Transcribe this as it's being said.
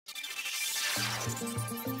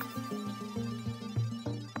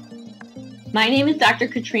My name is Dr.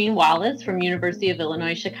 Katrine Wallace from University of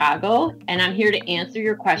Illinois, Chicago, and I'm here to answer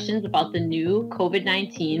your questions about the new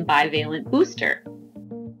COVID-19 bivalent booster.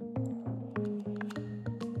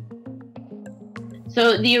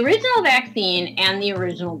 So the original vaccine and the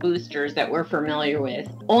original boosters that we're familiar with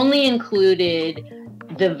only included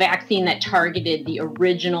the vaccine that targeted the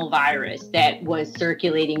original virus that was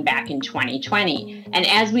circulating back in 2020. And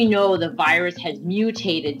as we know, the virus has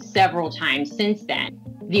mutated several times since then.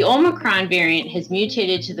 The Omicron variant has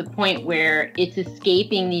mutated to the point where it's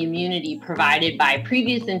escaping the immunity provided by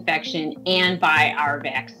previous infection and by our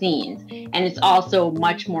vaccines. And it's also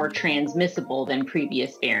much more transmissible than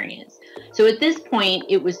previous variants. So at this point,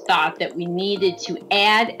 it was thought that we needed to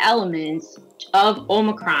add elements of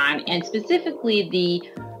Omicron, and specifically the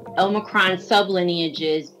Omicron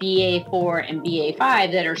sublineages BA4 and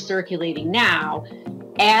BA5 that are circulating now,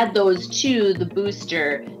 add those to the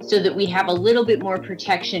booster so that we have a little bit more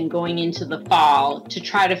protection going into the fall to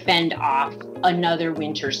try to fend off another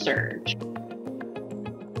winter surge.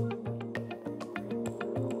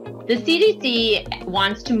 The CDC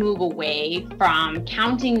wants to move away from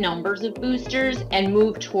counting numbers of boosters and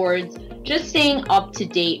move towards just staying up to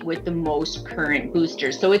date with the most current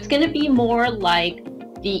boosters. So it's going to be more like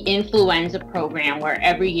the influenza program, where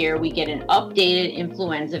every year we get an updated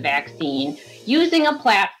influenza vaccine using a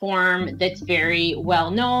platform that's very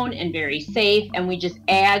well known and very safe, and we just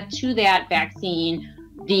add to that vaccine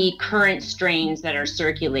the current strains that are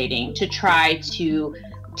circulating to try to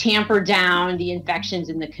tamper down the infections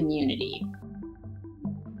in the community.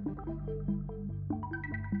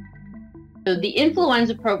 So the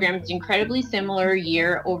influenza program is incredibly similar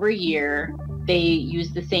year over year. They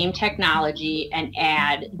use the same technology and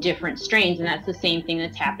add different strains, and that's the same thing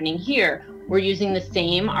that's happening here. We're using the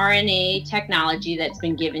same RNA technology that's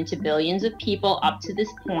been given to billions of people up to this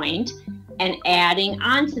point, and adding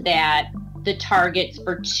onto that the targets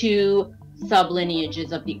for two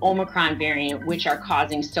sublineages of the Omicron variant, which are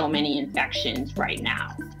causing so many infections right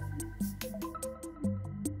now.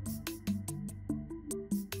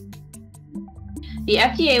 The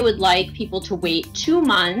FDA would like people to wait 2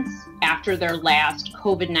 months after their last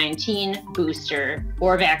COVID-19 booster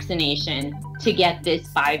or vaccination to get this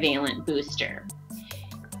bivalent booster.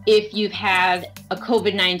 If you've had a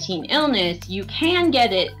COVID-19 illness, you can get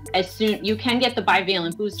the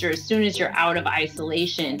bivalent booster as soon as you're out of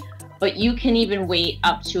isolation, but you can even wait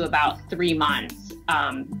up to about 3 months.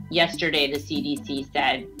 Yesterday, the CDC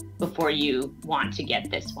said, before you want to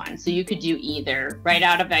get this one. So you could do either right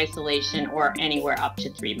out of isolation or anywhere up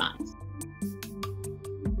to 3 months.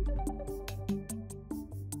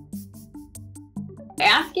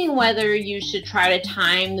 Asking whether you should try to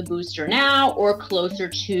time the booster now or closer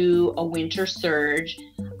to a winter surge.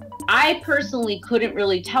 I personally couldn't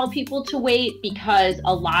really tell people to wait because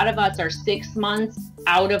a lot of us are 6 months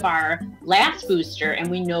out of our last booster, and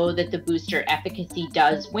we know that the booster efficacy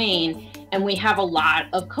does wane, and we have a lot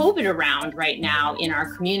of COVID around right now in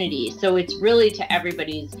our community. So it's really to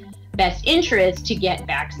everybody's best interest to get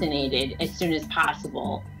vaccinated as soon as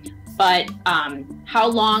possible. But how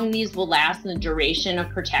long these will last and the duration of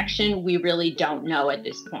protection, we really don't know at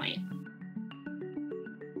this point.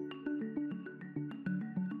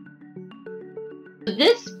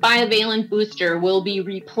 This bivalent booster will be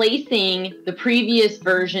replacing the previous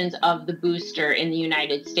versions of the booster in the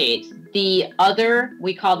United States. The other,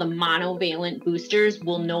 we call them monovalent boosters,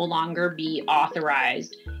 will no longer be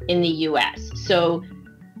authorized in the US. So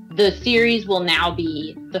the series will now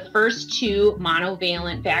be the first 2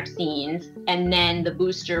 monovalent vaccines, and then the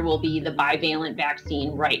booster will be the bivalent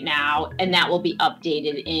vaccine right now, and that will be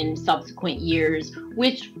updated in subsequent years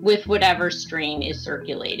with whatever strain is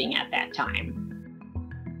circulating at that time.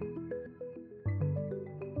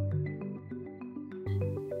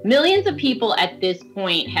 Millions of people at this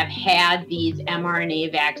point have had these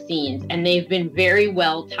mRNA vaccines, and they've been very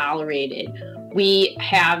well tolerated. We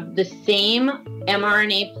have the same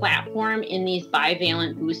mRNA platform in these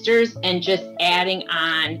bivalent boosters, and just adding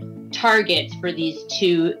on targets for these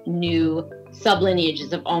 2 new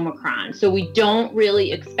sublineages of Omicron. So we don't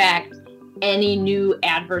really expect any new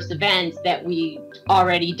adverse events that we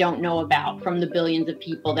already don't know about from the billions of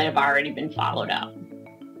people that have already been followed up.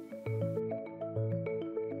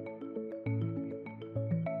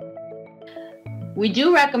 We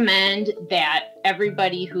do recommend that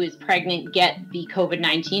everybody who is pregnant get the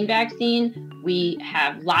COVID-19 vaccine. We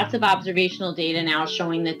have lots of observational data now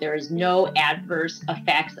showing that there is no adverse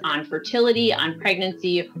effects on fertility, on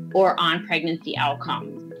pregnancy, or on pregnancy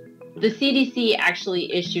outcomes. The CDC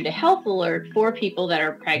actually issued a health alert for people that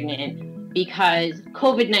are pregnant because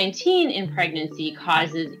COVID-19 in pregnancy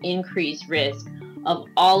causes increased risk of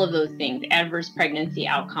all of those things: adverse pregnancy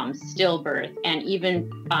outcomes, stillbirth, and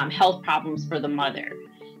even health problems for the mother.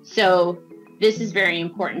 So this is very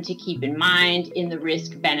important to keep in mind in the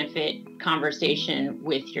risk-benefit conversation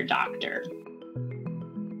with your doctor.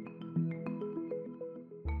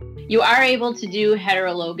 You are able to do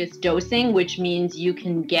heterologous dosing, which means you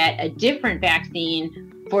can get a different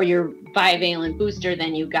vaccine for your bivalent booster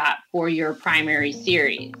than you got for your primary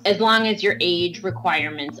series, as long as your age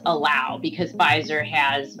requirements allow, because Pfizer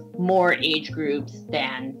has more age groups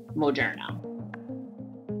than Moderna.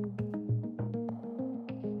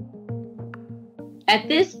 At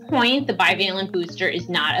this point, the bivalent booster is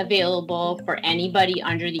not available for anybody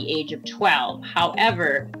under the age of 12.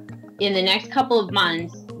 However, in the next couple of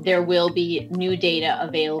months, there will be new data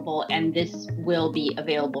available, and this will be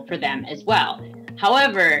available for them as well.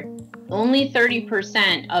 However, only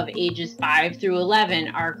 30% of ages 5 through 11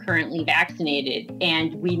 are currently vaccinated,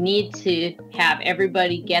 and we need to have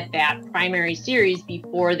everybody get that primary series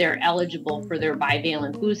before they're eligible for their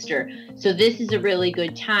bivalent booster. So this is a really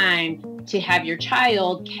good time to have your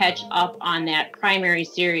child catch up on that primary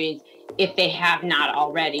series if they have not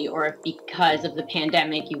already, or if because of the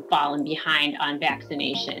pandemic you've fallen behind on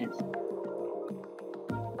vaccinations.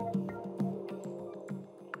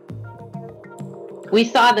 We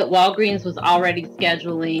saw that Walgreens was already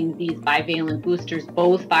scheduling these bivalent boosters,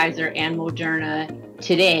 both Pfizer and Moderna,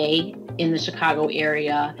 today in the Chicago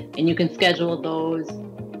area, and you can schedule those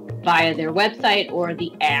via their website or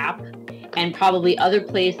the app, and probably other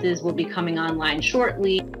places will be coming online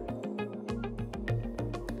shortly.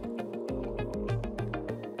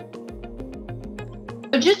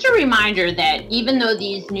 So just a reminder that even though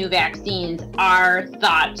these new vaccines are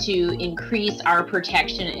thought to increase our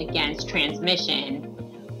protection against transmission,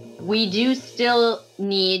 we do still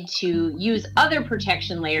need to use other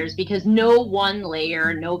protection layers, because no one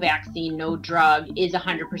layer, no vaccine, no drug is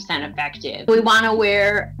 100% effective. We want to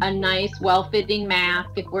wear a nice, well-fitting mask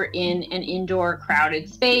if we're in an indoor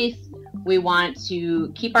crowded space. We want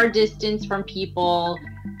to keep our distance from people,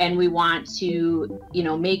 and we want to,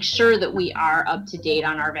 make sure that we are up to date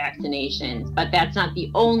on our vaccinations. But that's not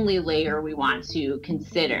the only layer we want to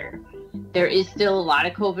consider. There is still a lot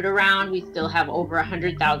of COVID around. We still have over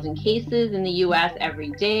 100,000 cases in the US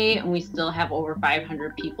every day, and we still have over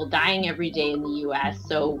 500 people dying every day in the US.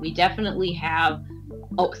 So we definitely have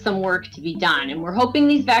some work to be done. And we're hoping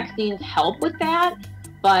these vaccines help with that.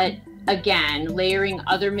 But again, layering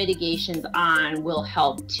other mitigations on will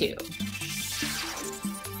help too.